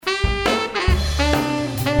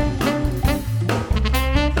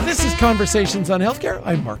Conversations on Healthcare.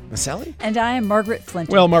 I'm Mark Masselli. And I am Margaret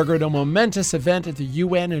Flinter. Well, Margaret, a momentous event at the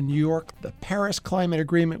UN in New York. The Paris Climate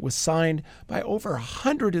Agreement was signed by over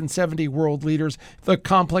 170 world leaders. The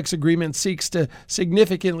complex agreement seeks to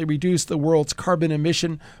significantly reduce the world's carbon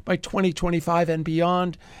emission by 2025 and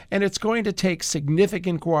beyond. And it's going to take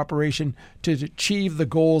significant cooperation to achieve the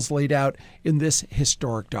goals laid out in this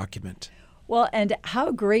historic document. Well, and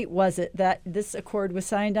how great was it that this accord was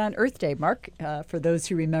signed on Earth Day, Mark? For those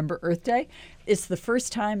who remember Earth Day, it's the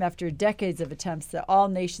first time after decades of attempts that all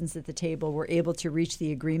nations at the table were able to reach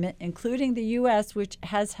the agreement, including the U.S., which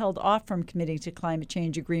has held off from committing to climate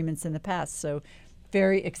change agreements in the past. So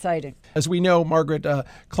very exciting. As we know, Margaret,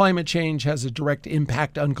 climate change has a direct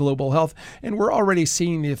impact on global health, and we're already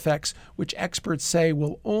seeing the effects, which experts say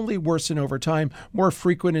will only worsen over time. More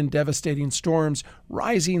frequent and devastating storms,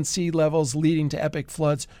 rising sea levels leading to epic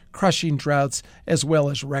floods, crushing droughts, as well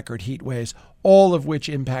as record heat waves, all of which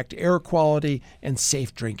impact air quality and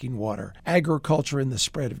safe drinking water, agriculture and the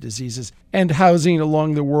spread of diseases, and housing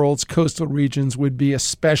along the world's coastal regions would be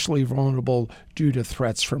especially vulnerable due to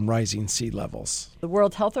threats from rising sea levels. The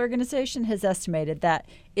World Health Organization has estimated that,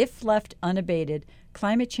 if left unabated,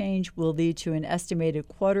 climate change will lead to an estimated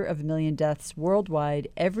 250,000 deaths worldwide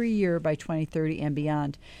every year by 2030 and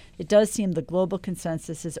beyond. It does seem the global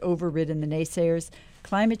consensus has overridden the naysayers.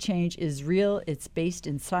 Climate change is real, it's based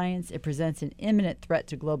in science, it presents an imminent threat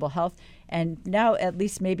to global health, and now at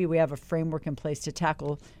least maybe we have a framework in place to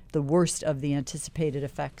tackle the worst of the anticipated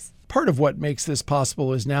effects. Part of what makes this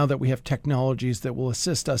possible is now that we have technologies that will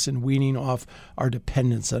assist us in weaning off our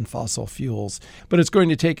dependence on fossil fuels. But it's going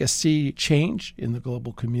to take a sea change in the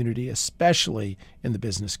global community, especially in the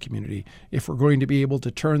business community. If we're going to be able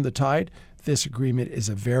to turn the tide, this agreement is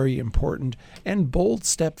a very important and bold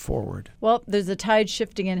step forward. Well, there's a tide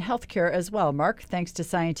shifting in healthcare as well, Mark, thanks to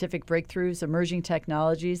scientific breakthroughs, emerging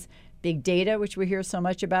technologies, big data, which we hear so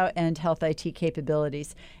much about, and health IT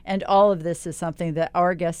capabilities. And all of this is something that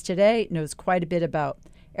our guest today knows quite a bit about.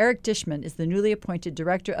 Eric Dishman is the newly appointed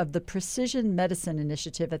director of the Precision Medicine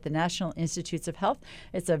Initiative at the National Institutes of Health.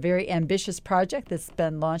 It's a very ambitious project that's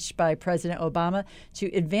been launched by President Obama to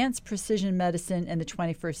advance precision medicine in the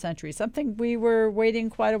 21st century, something we were waiting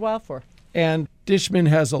quite a while for. And Dishman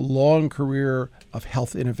has a long career of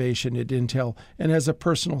health innovation at Intel and has a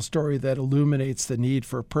personal story that illuminates the need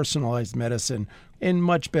for personalized medicine and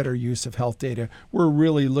much better use of health data. We're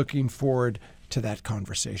really looking forward to that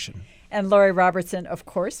conversation. And Lori Robertson, of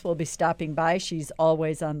course, will be stopping by. She's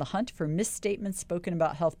always on the hunt for misstatements spoken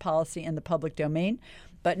about health policy in the public domain.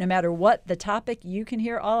 But no matter what the topic, you can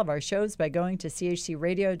hear all of our shows by going to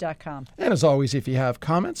chcradio.com. And as always, if you have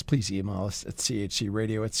comments, please email us at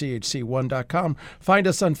chcradio@chc1.com. Find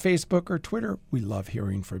us on Facebook or Twitter. We love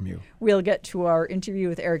hearing from you. We'll get to our interview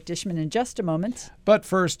with Eric Dishman in just a moment. But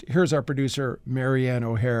first, here's our producer, Marianne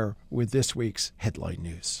O'Hare, with this week's headline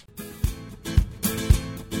news.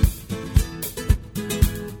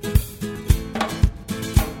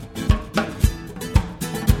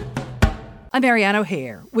 I'm Marianne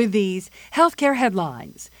O'Hare with these healthcare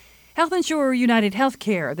headlines. Health insurer United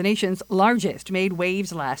Healthcare, the nation's largest, made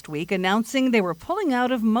waves last week, announcing they were pulling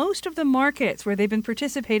out of most of the markets where they've been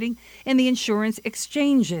participating in the insurance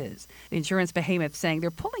exchanges. The insurance behemoth saying they're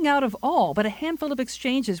pulling out of all but a handful of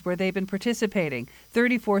exchanges where they've been participating,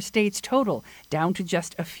 34 states total, down to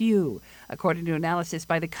just a few. According to analysis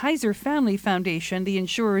by the Kaiser Family Foundation, the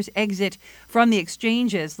insurer's exit from the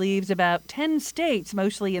exchanges leaves about 10 states,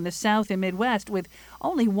 mostly in the South and Midwest, with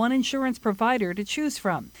only one insurance provider to choose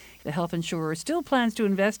from. The health insurer still plans to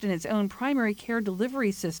invest in its own primary care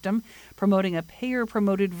delivery system, promoting a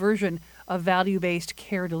payer-promoted version of value-based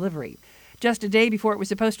care delivery. Just a day before it was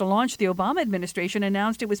supposed to launch, the Obama administration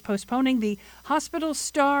announced it was postponing the Hospital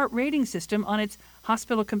Star rating system on its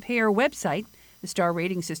Hospital Compare website. The star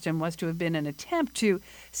rating system was to have been an attempt to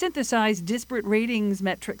synthesize disparate ratings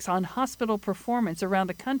metrics on hospital performance around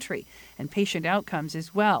the country and patient outcomes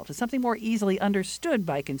as well to something more easily understood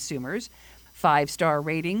by consumers. 5-star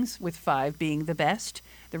ratings, with 5 being the best.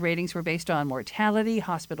 The ratings were based on mortality,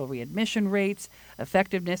 hospital readmission rates,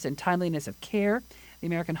 effectiveness and timeliness of care. The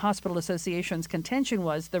American Hospital Association's contention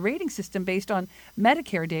was the rating system based on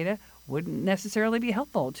Medicare data wouldn't necessarily be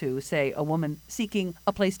helpful to, say, a woman seeking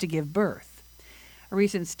a place to give birth. A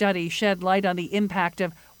recent study shed light on the impact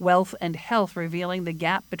of Wealth and Health, revealing the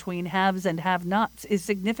gap between haves and have-nots is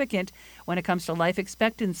significant when it comes to life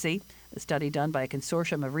expectancy. A study done by a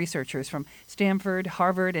consortium of researchers from Stanford,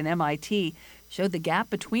 Harvard, and MIT showed the gap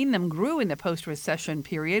between them grew in the post-recession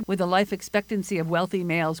period, with the life expectancy of wealthy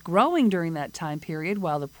males growing during that time period,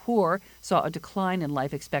 while the poor saw a decline in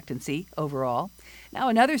life expectancy overall. Now,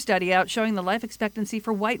 another study out showing the life expectancy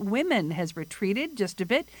for white women has retreated just a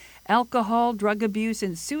bit. Alcohol, drug abuse,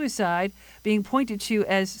 and suicide being pointed to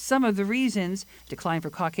as some of the reasons. Decline for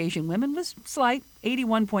Caucasian women was slight,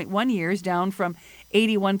 81.1 years, down from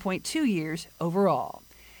 81.2 years overall.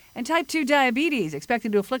 And type 2 diabetes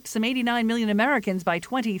expected to afflict some 89 million Americans by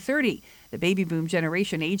 2030. The baby boom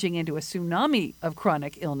generation aging into a tsunami of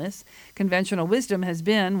chronic illness. Conventional wisdom has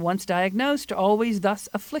been, once diagnosed, always thus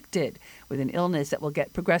afflicted, with an illness that will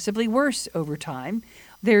get progressively worse over time.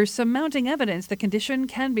 There's some mounting evidence the condition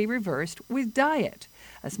can be reversed with diet.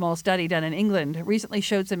 A small study done in England recently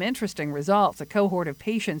showed some interesting results. A cohort of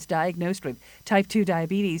patients diagnosed with type 2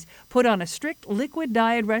 diabetes put on a strict liquid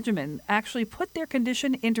diet regimen actually put their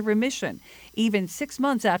condition into remission, even 6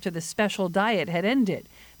 months after the special diet had ended.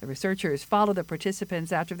 The researchers followed the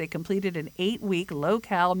participants after they completed an 8-week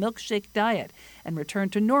low-cal milkshake diet and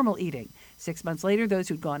returned to normal eating. 6 months later, those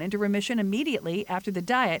who'd gone into remission immediately after the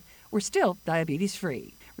diet were still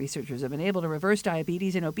diabetes-free. Researchers have been able to reverse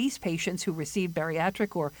diabetes in obese patients who received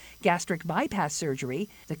bariatric or gastric bypass surgery.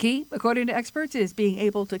 The key, according to experts, is being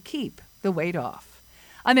able to keep the weight off.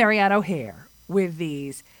 I'm Marianne O'Hare with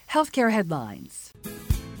these healthcare headlines.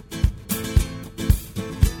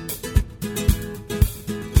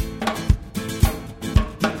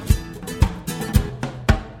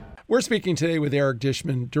 We're speaking today with Eric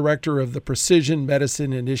Dishman, director of the Precision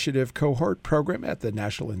Medicine Initiative Cohort program at the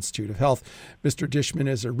National Institute of Health. Mr. Dishman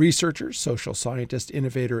is a researcher, social scientist,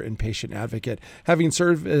 innovator, and patient advocate, having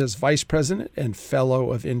served as vice president and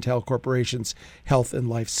fellow of Intel Corporation's Health and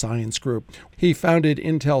Life Science Group. He founded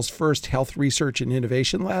Intel's first health research and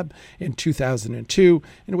innovation lab in 2002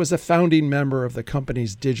 and was a founding member of the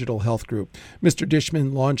company's digital health group. Mr.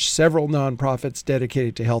 Dishman launched several nonprofits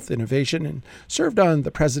dedicated to health innovation and served on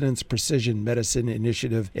the president's Precision Medicine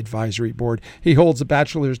Initiative Advisory Board. He holds a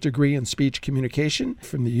bachelor's degree in speech communication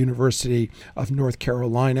from the University of North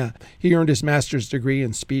Carolina. He earned his master's degree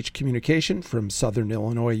in speech communication from Southern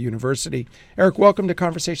Illinois University. Eric, welcome to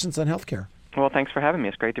Conversations on Healthcare. Well, thanks for having me.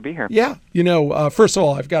 It's great to be here. Yeah. First of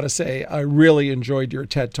all, I've got to say, I really enjoyed your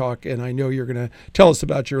TED Talk, and I know you're going to tell us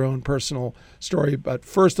about your own personal story. But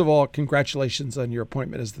first of all, congratulations on your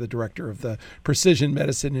appointment as the director of the Precision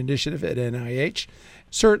Medicine Initiative at NIH.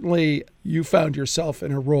 Certainly, you found yourself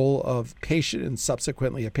in a role of patient and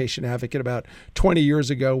subsequently a patient advocate about 20 years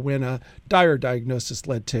ago when a dire diagnosis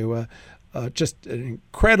led to just an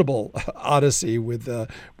incredible odyssey with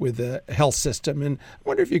the health system. And I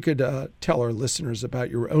wonder if you could tell our listeners about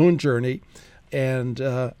your own journey and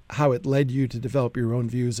how it led you to develop your own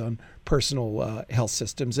views on personal health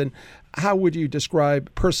systems. And how would you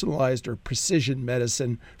describe personalized or precision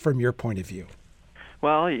medicine from your point of view?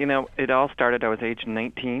 Well, it all started, I was age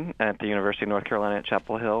 19 at the University of North Carolina at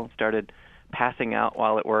Chapel Hill, started passing out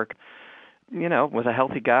while at work. Was a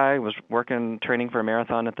healthy guy, was training for a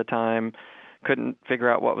marathon at the time, couldn't figure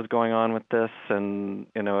out what was going on with this, and,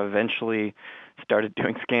 eventually started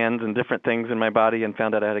doing scans and different things in my body and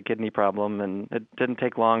found out I had a kidney problem. And it didn't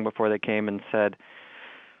take long before they came and said,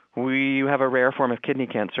 you have a rare form of kidney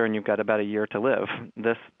cancer and you've got about a year to live.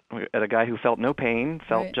 This, at a guy who felt no pain,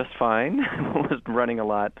 felt Right. just fine, was running a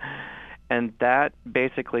lot. And that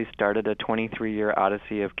basically started a 23-year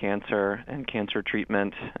odyssey of cancer and cancer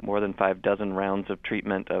treatment, more than 6 rounds of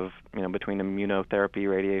treatment of, between immunotherapy,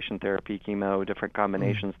 radiation therapy, chemo, different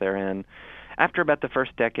combinations therein. After about the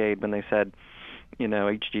first decade, when they said,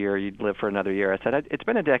 each year you'd live for another year, I said, it's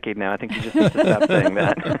been a decade now. I think you just need to stop saying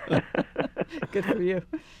that. Good for you.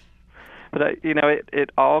 But,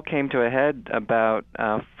 it all came to a head about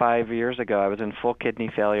 5 years ago. I was in full kidney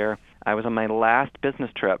failure. I was on my last business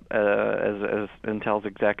trip as Intel's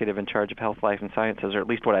executive in charge of health, life, and sciences, or at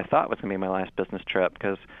least what I thought was going to be my last business trip,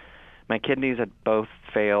 because my kidneys had both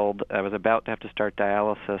failed. I was about to have to start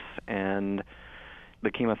dialysis, and the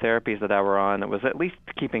chemotherapies that I were on, it was at least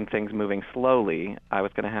keeping things moving slowly, I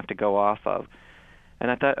was going to have to go off of. And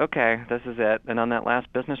I thought, okay, this is it. And on that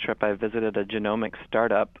last business trip, I visited a genomics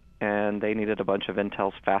startup, and they needed a bunch of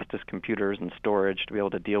Intel's fastest computers and storage to be able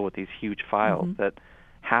to deal with these huge files that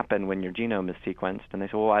happen when your genome is sequenced. And they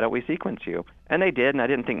said, well, why don't we sequence you? And they did, and I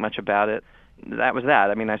didn't think much about it. That was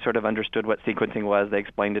that. I mean, I sort of understood what sequencing was. They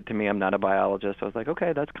explained it to me. I'm not a biologist. I was like,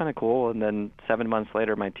 okay, that's kind of cool. And then 7 months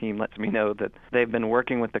later, my team lets me know that they've been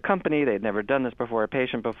working with the company. They'd never done this before, a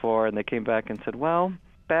patient before, and they came back and said, well,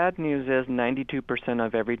 bad news is 92%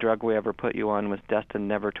 of every drug we ever put you on was destined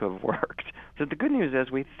never to have worked. So the good news is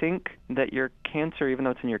we think that your cancer, even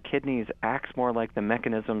though it's in your kidneys, acts more like the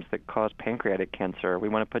mechanisms that cause pancreatic cancer. We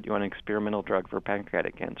want to put you on an experimental drug for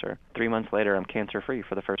pancreatic cancer. 3 months later, I'm cancer-free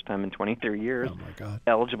for the first time in 23 years. Oh, my God.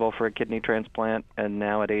 Eligible for a kidney transplant, and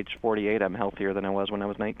now at age 48, I'm healthier than I was when I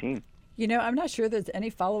was 19. You know, I'm not sure there's any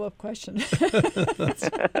follow-up question.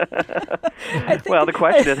 Well, the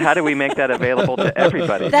question is, how do we make that available to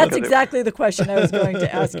everybody? That's exactly the question I was going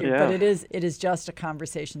to ask you. Yeah. But it is just a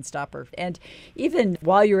conversation stopper. And even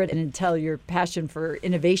while you're at Intel, your passion for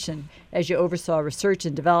innovation, as you oversaw research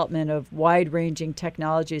and development of wide-ranging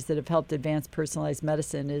technologies that have helped advance personalized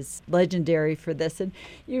medicine, is legendary for this. And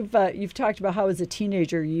you've talked about how, as a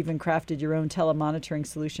teenager, you even crafted your own telemonitoring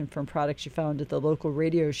solution from products you found at the local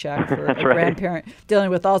Radio Shack for a grandparent dealing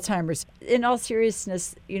with Alzheimer's. In all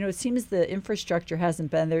seriousness, it seems the infrastructure hasn't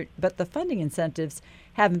been there, but the funding incentives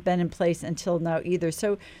haven't been in place until now either.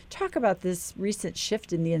 So talk about this recent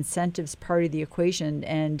shift in the incentives part of the equation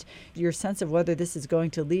and your sense of whether this is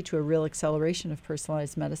going to lead to a real acceleration of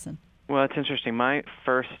personalized medicine. Well, it's interesting. My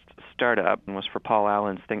first startup was for Paul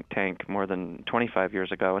Allen's think tank more than 25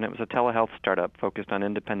 years ago, and it was a telehealth startup focused on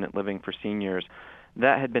independent living for seniors.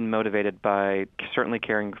 That had been motivated by certainly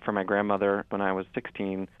caring for my grandmother when I was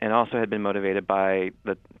 16, and also had been motivated by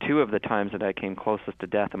the two of the times that I came closest to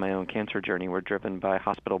death in my own cancer journey were driven by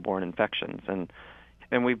hospital-borne infections.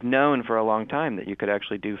 And we've known for a long time that you could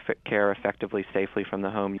actually do care effectively, safely from the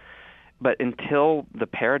home. But until the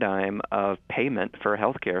paradigm of payment for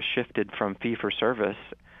healthcare shifted from fee-for-service,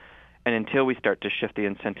 and until we start to shift the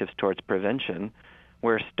incentives towards prevention,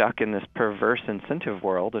 we're stuck in this perverse incentive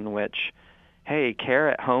world in which, hey, care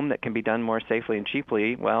at home that can be done more safely and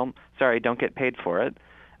cheaply, well, sorry, don't get paid for it.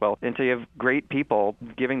 Well, until you have great people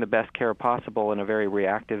giving the best care possible in a very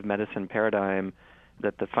reactive medicine paradigm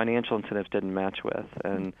that the financial incentives didn't match with.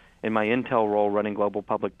 And in my Intel role running global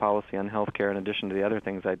public policy on healthcare, in addition to the other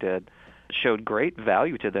things I did, showed great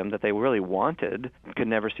value to them that they really wanted, could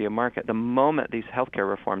never see a market. The moment these healthcare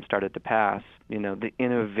reforms started to pass, the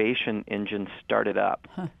innovation engine started up.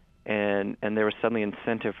 And there was suddenly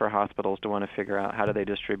incentive for hospitals to want to figure out how do they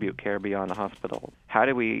distribute care beyond the hospital. How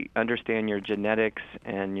do we understand your genetics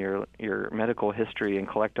and your medical history and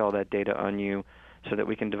collect all that data on you so that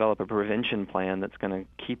we can develop a prevention plan that's going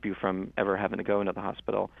to keep you from ever having to go into the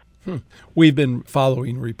hospital? We've been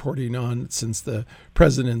reporting on since the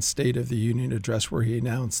President's State of the Union address, where he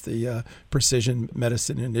announced the Precision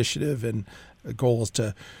Medicine Initiative and goals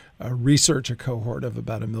to research a cohort of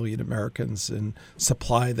about 1 million Americans and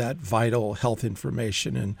supply that vital health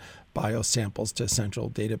information and biosamples to a central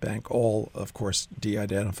data bank, all, of course,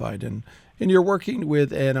 de-identified. And you're working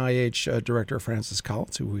with NIH Director Francis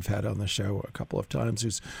Collins, who we've had on the show a couple of times,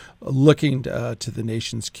 who's looking to the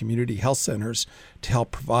nation's community health centers to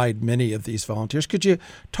help provide many of these volunteers. Could you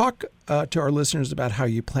talk to our listeners about how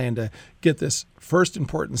you plan to get this first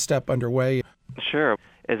important step underway? Sure.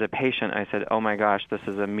 As a patient, I said, oh my gosh, this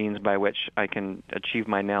is a means by which I can achieve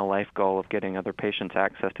my now life goal of getting other patients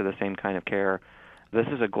access to the same kind of care. This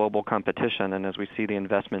is a global competition, and as we see the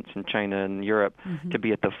investments in China and Europe to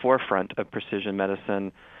be at the forefront of precision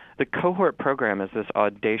medicine, the Cohort program is this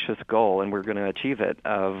audacious goal, and we're going to achieve it,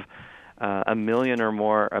 of 1 million or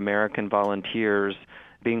more American volunteers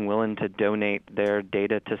being willing to donate their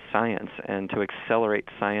data to science and to accelerate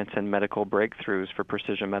science and medical breakthroughs for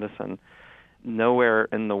precision medicine. Nowhere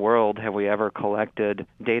in the world have we ever collected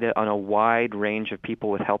data on a wide range of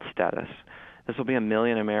people with health status. This will be 1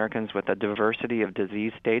 million Americans with a diversity of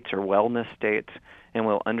disease states or wellness states, and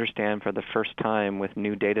we'll understand for the first time with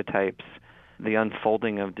new data types the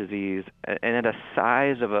unfolding of disease, and at a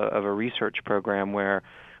size of a research program where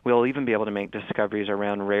we'll even be able to make discoveries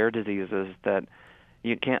around rare diseases that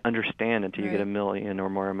you can't understand until you get 1 million or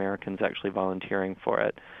more Americans actually volunteering for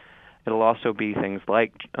it. It'll also be things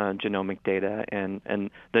like genomic data and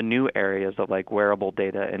the new areas of like wearable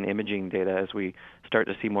data and imaging data as we start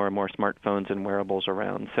to see more and more smartphones and wearables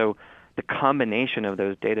around. So the combination of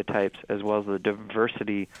those data types as well as the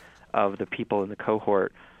diversity of the people in the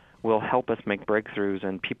cohort will help us make breakthroughs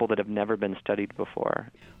in people that have never been studied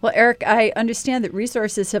before. Well, Eric, I understand that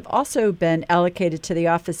resources have also been allocated to the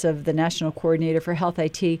Office of the National Coordinator for Health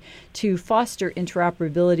IT to foster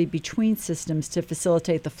interoperability between systems to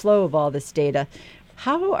facilitate the flow of all this data.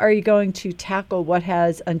 How are you going to tackle what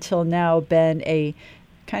has until now been a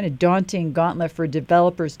kind of daunting gauntlet for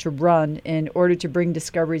developers to run in order to bring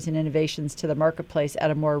discoveries and innovations to the marketplace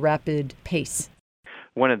at a more rapid pace?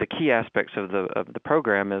 One of the key aspects of the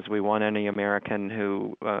program is we want any American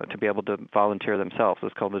who to be able to volunteer themselves.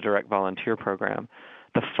 It's called the Direct Volunteer Program.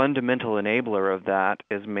 The fundamental enabler of that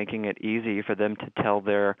is making it easy for them to tell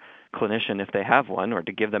their clinician, if they have one, or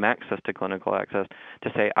to give them access to clinical access, to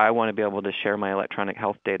say, I want to be able to share my electronic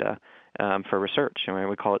health data for research. And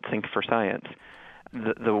we call it Think for Science.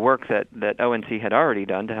 The work that ONC had already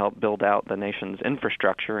done to help build out the nation's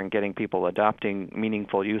infrastructure and getting people adopting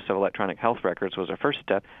meaningful use of electronic health records was a first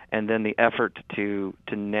step. And then the effort to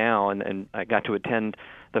now, and I got to attend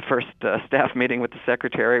the first staff meeting with the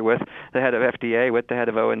secretary, with the head of FDA, with the head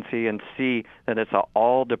of ONC, and see that it's an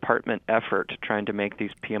all-department effort trying to make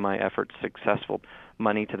these PMI efforts successful.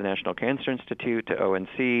 Money to the National Cancer Institute, to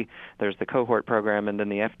ONC, there's the Cohort program, and then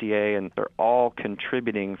the FDA, and they're all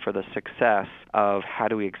contributing for the success of how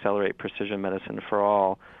do we accelerate precision medicine for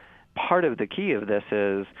all. Part of the key of this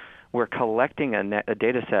is we're collecting a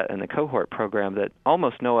data set in the Cohort program that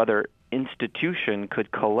almost no other institution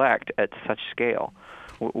could collect at such scale.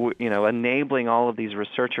 Enabling all of these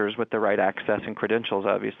researchers with the right access and credentials,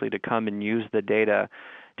 obviously, to come and use the data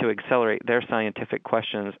to accelerate their scientific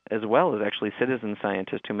questions, as well as actually citizen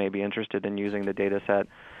scientists who may be interested in using the data set.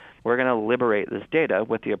 We're going to liberate this data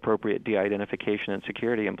with the appropriate de-identification and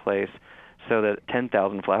security in place so that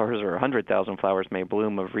 10,000 flowers or 100,000 flowers may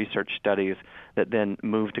bloom of research studies that then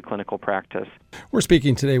move to clinical practice. We're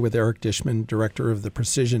speaking today with Eric Dishman, Director of the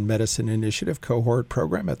Precision Medicine Initiative Cohort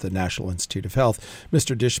program at the National Institute of Health.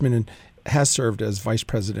 Mr. Dishman has served as Vice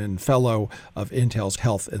President and Fellow of Intel's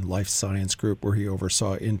Health and Life Science Group, where he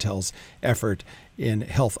oversaw Intel's effort in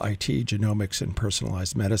health IT, genomics, and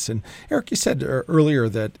personalized medicine. Eric, you said earlier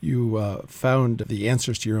that you found the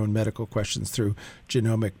answers to your own medical questions through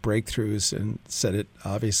genomic breakthroughs, and said it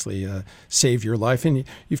obviously saved your life. And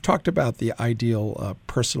you've talked about the ideal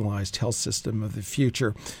personalized health system of the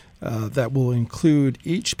future. That will include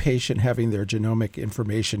each patient having their genomic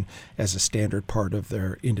information as a standard part of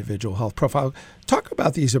their individual health profile. Talk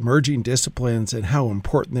about these emerging disciplines and how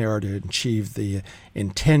important they are to achieve the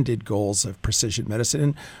intended goals of precision medicine,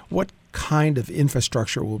 and what kind of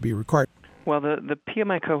infrastructure will be required. Well, the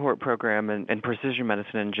PMI Cohort program and precision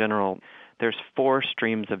medicine in general, there's 4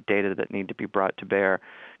 streams of data that need to be brought to bear.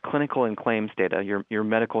 Clinical and claims data, your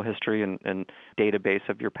medical history and database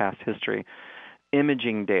of your past history.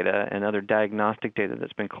 Imaging data and other diagnostic data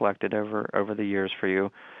that's been collected over the years for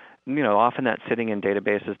you. Often that's sitting in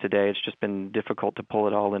databases today. It's just been difficult to pull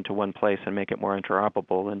it all into one place and make it more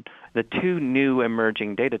interoperable. And the 2 new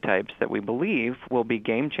emerging data types that we believe will be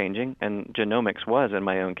game-changing, and genomics was in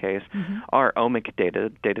my own case, are omic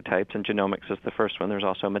data types, and genomics is the first one. There's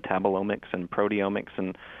also metabolomics and proteomics,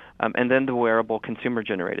 and then the wearable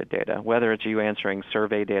consumer-generated data, whether it's you answering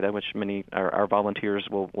survey data, which many our volunteers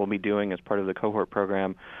will be doing as part of the Cohort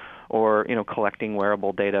program, or collecting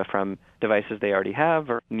wearable data from devices they already have,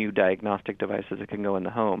 or new diagnostic devices that can go in the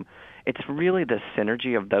home. It's really the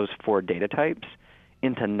synergy of those 4 data types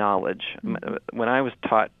into knowledge. When I was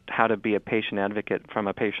taught how to be a patient advocate from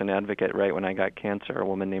a patient advocate, right when I got cancer, a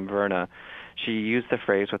woman named Verna, she used the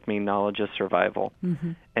phrase with me, knowledge is survival.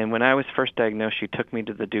 And when I was first diagnosed, she took me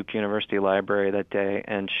to the Duke University Library that day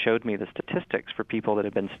and showed me the statistics for people that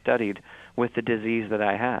had been studied with the disease that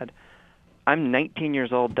I had. I'm 19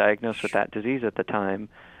 years old, diagnosed with that disease at the time.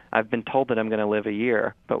 I've been told that I'm going to live a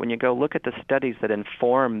year. But when you go look at the studies that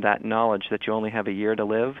inform that knowledge that you only have a year to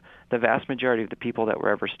live, the vast majority of the people that were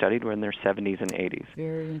ever studied were in their 70s and 80s.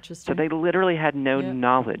 Very interesting. So they literally had no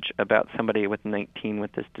knowledge about somebody with 19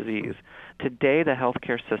 with this disease. Today, the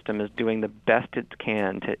healthcare system is doing the best it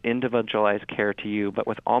can to individualize care to you, but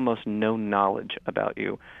with almost no knowledge about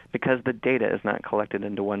you, because the data is not collected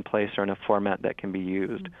into one place or in a format that can be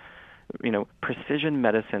used. Precision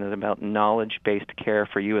medicine is about knowledge-based care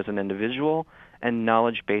for you as an individual and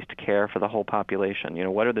knowledge-based care for the whole population.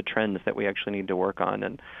 What are the trends that we actually need to work on,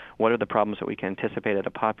 and what are the problems that we can anticipate at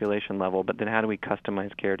a population level, but then how do we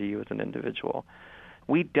customize care to you as an individual?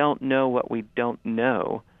 We don't know what we don't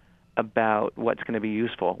know about what's going to be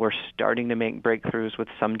useful. We're starting to make breakthroughs with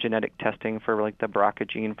some genetic testing for like the BRCA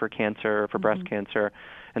gene for cancer, for breast cancer,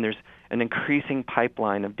 and there's an increasing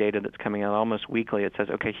pipeline of data that's coming out almost weekly. It says,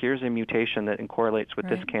 okay, here's a mutation that correlates with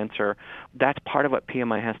this cancer. That's part of what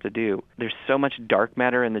PMI has to do. There's so much dark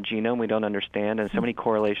matter in the genome we don't understand, and so many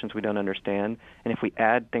correlations we don't understand. And if we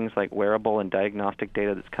add things like wearable and diagnostic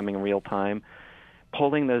data that's coming in real time,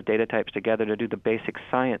 pulling those data types together to do the basic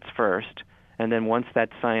science first, and then once that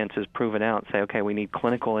science is proven out, say, okay, we need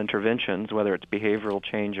clinical interventions, whether it's behavioral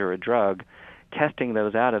change or a drug, testing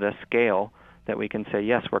those out at a scale that we can say,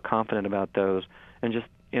 yes, we're confident about those, and just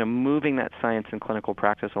moving that science and clinical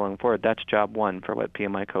practice along forward. That's job 1 for what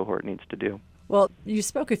PMI Cohort needs to do. Well, you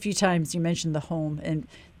spoke a few times, you mentioned the home, and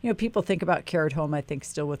People think about care at home, I think,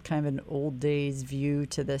 still with kind of an old days view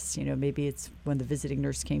to this. Maybe it's when the visiting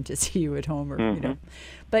nurse came to see you at home or,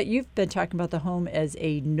 But you've been talking about the home as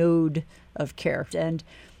a node of care. And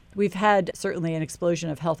we've had certainly an explosion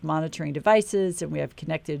of health monitoring devices, and we have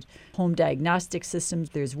connected home diagnostic systems.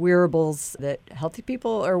 There's wearables that healthy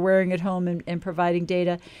people are wearing at home and providing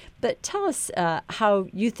data. But tell us how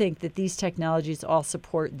you think that these technologies all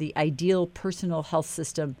support the ideal personal health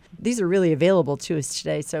system. These are really available to us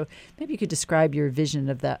today, so maybe you could describe your vision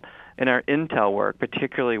of that. In our intel work,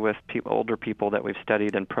 particularly with older people that we've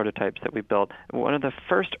studied and prototypes that we built, one of the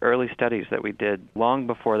first early studies that we did, long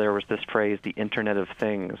before there was this phrase, the Internet of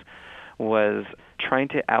Things, was trying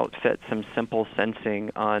to outfit some simple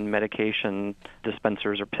sensing on medication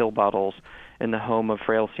dispensers or pill bottles in the home of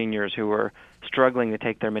frail seniors who were struggling to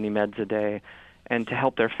take their many meds a day, and to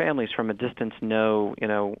help their families from a distance know,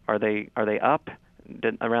 are they up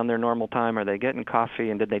around their normal time? Are they getting coffee?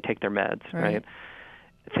 And did they take their meds, right?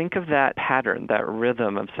 Think of that pattern, that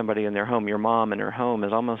rhythm of somebody in their home. Your mom in her home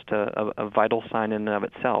is almost a vital sign in and of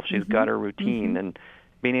itself. She's got her routine, and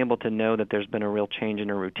being able to know that there's been a real change in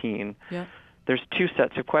her routine. Yeah. There's two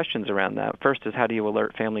sets of questions around that. First is, how do you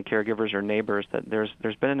alert family caregivers or neighbors that there's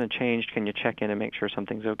been a change? Can you check in and make sure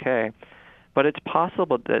something's okay? But it's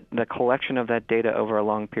possible that the collection of that data over a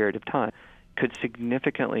long period of time could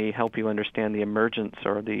significantly help you understand the emergence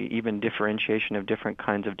or the even differentiation of different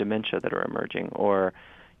kinds of dementia that are emerging.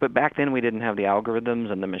 But back then we didn't have the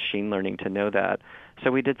algorithms and the machine learning to know that.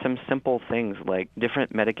 So we did some simple things like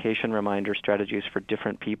different medication reminder strategies for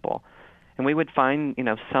different people. And we would find,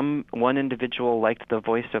 one individual liked the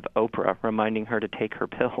voice of Oprah reminding her to take her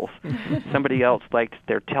pills. Somebody else liked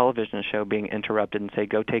their television show being interrupted and say,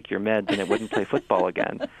 go take your meds, and it wouldn't play football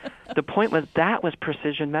again. The point was that was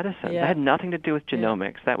precision medicine. That had nothing to do with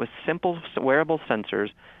genomics. That was simple wearable sensors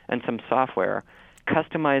and some software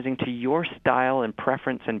customizing to your style and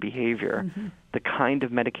preference and behavior the kind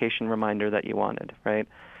of medication reminder that you wanted, right?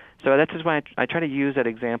 So that's just why I try to use that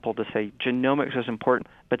example to say genomics is important,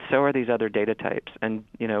 but so are these other data types. And,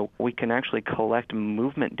 we can actually collect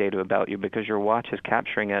movement data about you because your watch is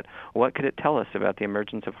capturing it. What could it tell us about the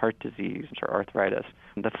emergence of heart disease or arthritis?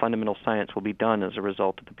 The fundamental science will be done as a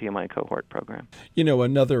result of the PMI Cohort program.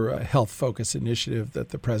 Another health focus initiative that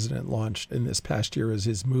the president launched in this past year is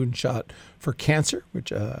his moonshot for cancer,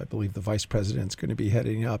 which I believe the vice president is going to be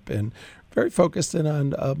heading up, and very focused in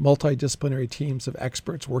on multidisciplinary teams of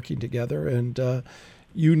experts working together. And the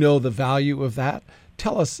value of that.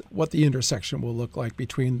 Tell us what the intersection will look like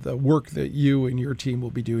between the work that you and your team will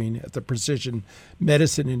be doing at the Precision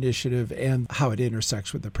Medicine Initiative and how it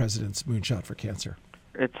intersects with the president's moonshot for cancer.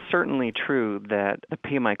 It's certainly true that the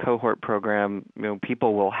PMI Cohort program,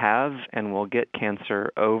 people will have and will get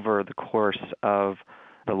cancer over the course of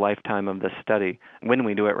the lifetime of this study. When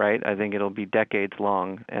we do it right, I think it'll be decades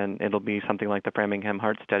long, and it'll be something like the Framingham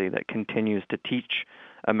Heart Study that continues to teach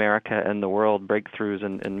America and the world breakthroughs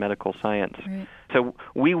in medical science. Right. So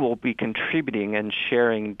we will be contributing and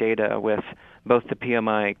sharing data with both the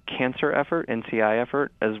PMI cancer effort, NCI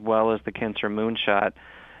effort, as well as the cancer moonshot.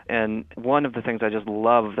 And one of the things I just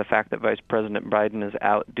love the fact that Vice President Biden is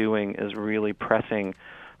out doing is really pressing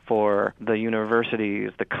for the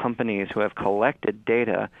universities, the companies who have collected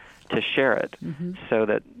data to share it so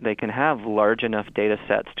that they can have large enough data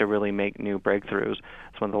sets to really make new breakthroughs.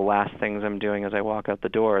 It's one of the last things I'm doing as I walk out the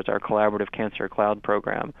door is our collaborative cancer cloud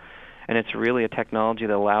program. And it's really a technology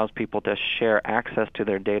that allows people to share access to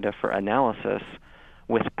their data for analysis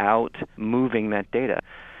without moving that data.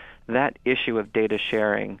 That issue of data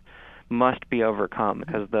sharing must be overcome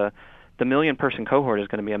because the million-person cohort is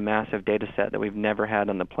going to be a massive data set that we've never had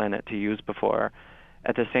on the planet to use before.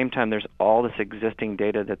 At the same time, there's all this existing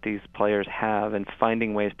data that these players have, and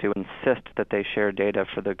finding ways to insist that they share data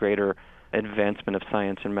for the greater advancement of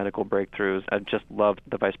science and medical breakthroughs. I just loved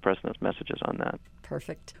the Vice President's messages on that.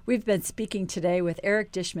 Perfect. We've been speaking today with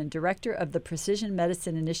Eric Dishman, Director of the Precision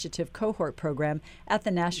Medicine Initiative Cohort Program at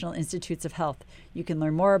the National Institutes of Health. You can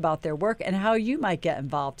learn more about their work and how you might get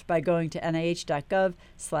involved by going to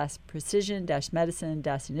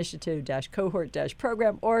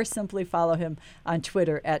nih.gov/precision-medicine-initiative-cohort-program or simply follow him on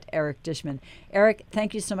Twitter at Eric Dishman. Eric,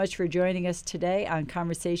 thank you so much for joining us today on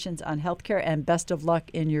Conversations on Healthcare, and best of luck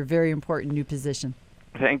in your very important new position.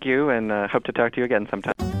 Thank you, and hope to talk to you again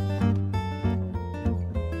sometime.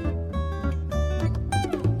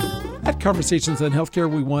 At Conversations on Healthcare,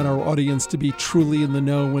 we want our audience to be truly in the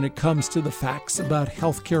know when it comes to the facts about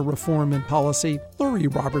healthcare reform and policy. Lori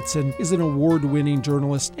Robertson is an award-winning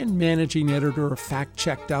journalist and managing editor of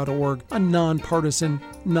factcheck.org, a nonpartisan,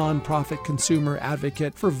 nonprofit consumer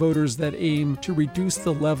advocate for voters that aim to reduce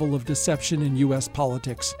the level of deception in U.S.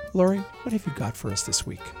 politics. Lori, what have you got for us this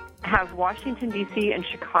week? Have Washington, D.C. and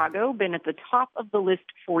Chicago been at the top of the list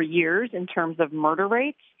for years in terms of murder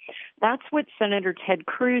rates? That's what Senator Ted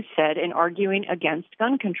Cruz said in arguing against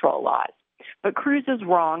gun control laws. But Cruz is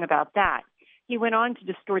wrong about that. He went on to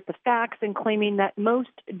distort the facts in claiming that most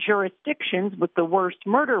jurisdictions with the worst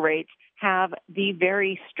murder rates have the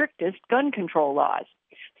very strictest gun control laws.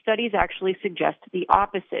 Studies actually suggest the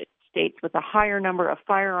opposite. States with a higher number of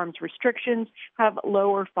firearms restrictions have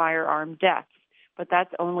lower firearm deaths. But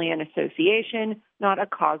that's only an association, not a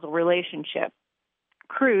causal relationship.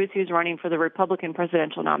 Cruz, who's running for the Republican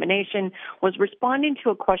presidential nomination, was responding to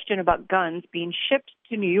a question about guns being shipped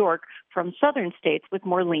to New York from southern states with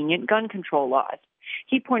more lenient gun control laws.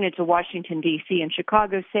 He pointed to Washington, D.C. and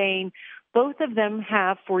Chicago, saying both of them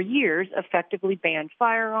have for years effectively banned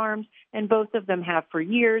firearms, and both of them have for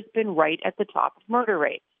years been right at the top of murder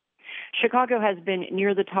rates. Chicago has been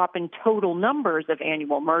near the top in total numbers of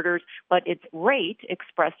annual murders, but its rate,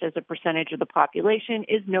 expressed as a percentage of the population,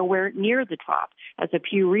 is nowhere near the top, as a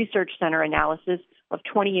Pew Research Center analysis of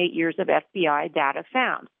 28 years of FBI data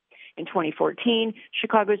found. In 2014,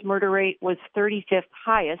 Chicago's murder rate was 35th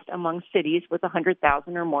highest among cities with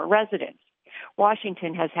 100,000 or more residents.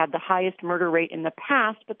 Washington has had the highest murder rate in the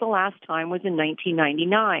past, but the last time was in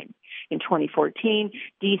 1999. In 2014,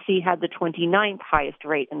 D.C. had the 29th highest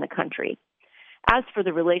rate in the country. As for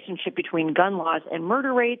the relationship between gun laws and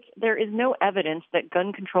murder rates, there is no evidence that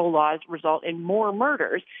gun control laws result in more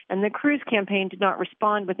murders, and the Cruz campaign did not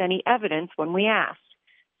respond with any evidence when we asked.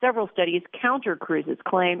 Several studies counter Cruz's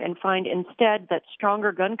claim and find instead that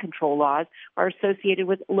stronger gun control laws are associated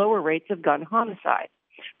with lower rates of gun homicide.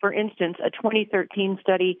 For instance, a 2013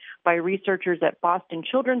 study by researchers at Boston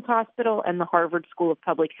Children's Hospital and the Harvard School of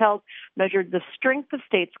Public Health measured the strength of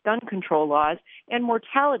states' gun control laws and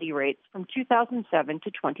mortality rates from 2007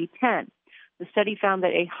 to 2010. The study found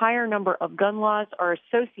that a higher number of gun laws are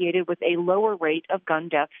associated with a lower rate of gun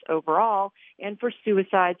deaths overall and for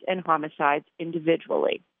suicides and homicides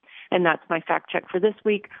individually. And that's my fact check for this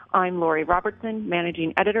week. I'm Lori Robertson,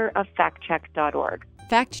 managing editor of factcheck.org.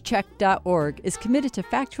 FactCheck.org is committed to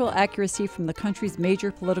factual accuracy from the country's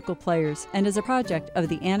major political players and is a project of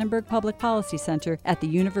the Annenberg Public Policy Center at the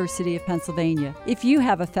University of Pennsylvania. If you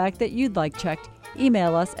have a fact that you'd like checked,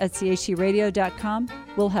 email us at chtradio.com.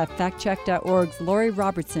 We'll have FactCheck.org's Lori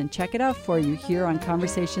Robertson check it out for you here on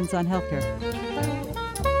Conversations on Healthcare.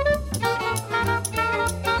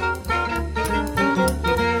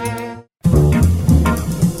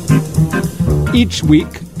 Each week,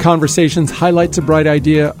 Conversations highlights a bright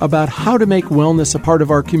idea about how to make wellness a part of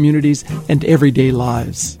our communities and everyday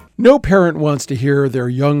lives. No parent wants to hear their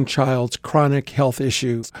young child's chronic health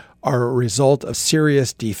issues are a result of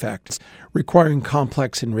serious defects requiring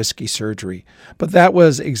complex and risky surgery. But that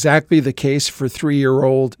was exactly the case for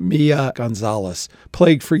 3-year-old Mia Gonzalez,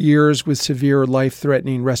 plagued for years with severe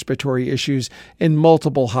life-threatening respiratory issues and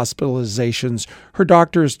multiple hospitalizations. Her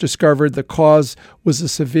doctors discovered the cause was a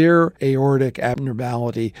severe aortic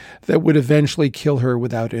abnormality that would eventually kill her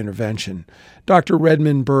without intervention. Dr.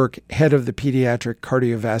 Redmond Burke, head of the pediatric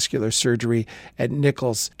cardiovascular surgery at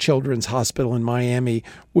Nichols Children's Hospital in Miami,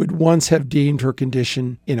 would once have deemed her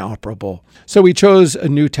condition inoperable. So he chose a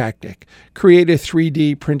new tactic, create a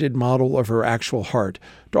 3D printed model of her actual heart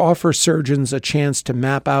to offer surgeons a chance to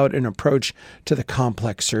map out an approach to the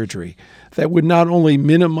complex surgery that would not only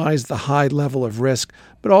minimize the high level of risk,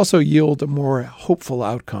 but also yield a more hopeful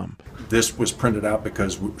outcome. This was printed out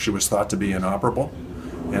because she was thought to be inoperable.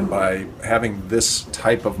 And by having this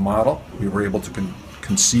type of model, we were able to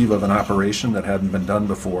conceive of an operation that hadn't been done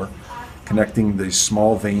before, connecting the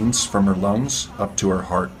small veins from her lungs up to her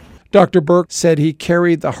heart. Dr. Burke said he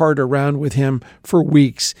carried the heart around with him for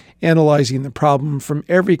weeks, analyzing the problem from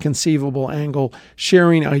every conceivable angle,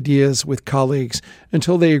 sharing ideas with colleagues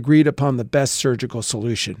until they agreed upon the best surgical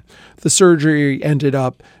solution. The surgery ended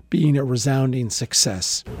up being a resounding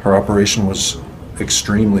success. Her operation was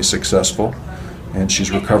extremely successful, and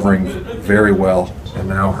she's recovering very well. And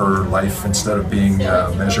now her life, instead of being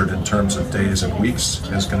measured in terms of days and weeks,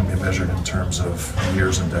 is going to be measured in terms of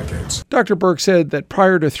years and decades. Dr. Burke said that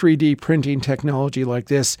prior to 3D printing technology like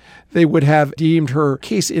this, they would have deemed her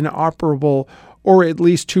case inoperable or at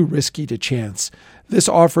least too risky to chance. This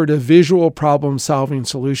offered a visual problem-solving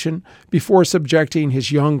solution before subjecting his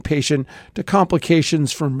young patient to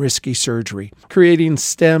complications from risky surgery. Creating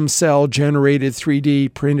stem cell-generated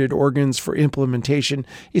 3D printed organs for implementation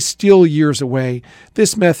is still years away.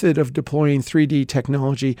 This method of deploying 3D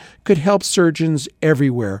technology could help surgeons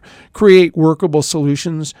everywhere create workable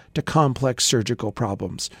solutions to complex surgical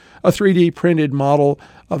problems. A 3D printed model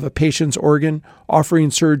of a patient's organ, offering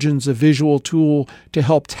surgeons a visual tool to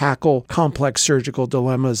help tackle complex surgical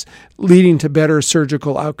dilemmas, leading to better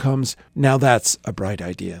surgical outcomes. Now that's a bright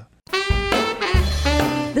idea.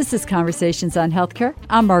 This is Conversations on Healthcare.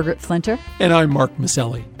 I'm Margaret Flinter. And I'm Mark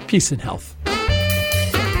Masselli. Peace and health.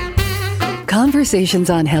 Conversations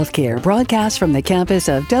on Healthcare broadcast from the campus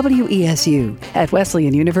of WESU at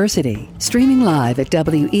Wesleyan University, streaming live at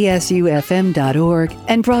wesufm.org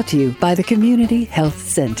and brought to you by the Community Health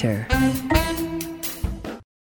Center.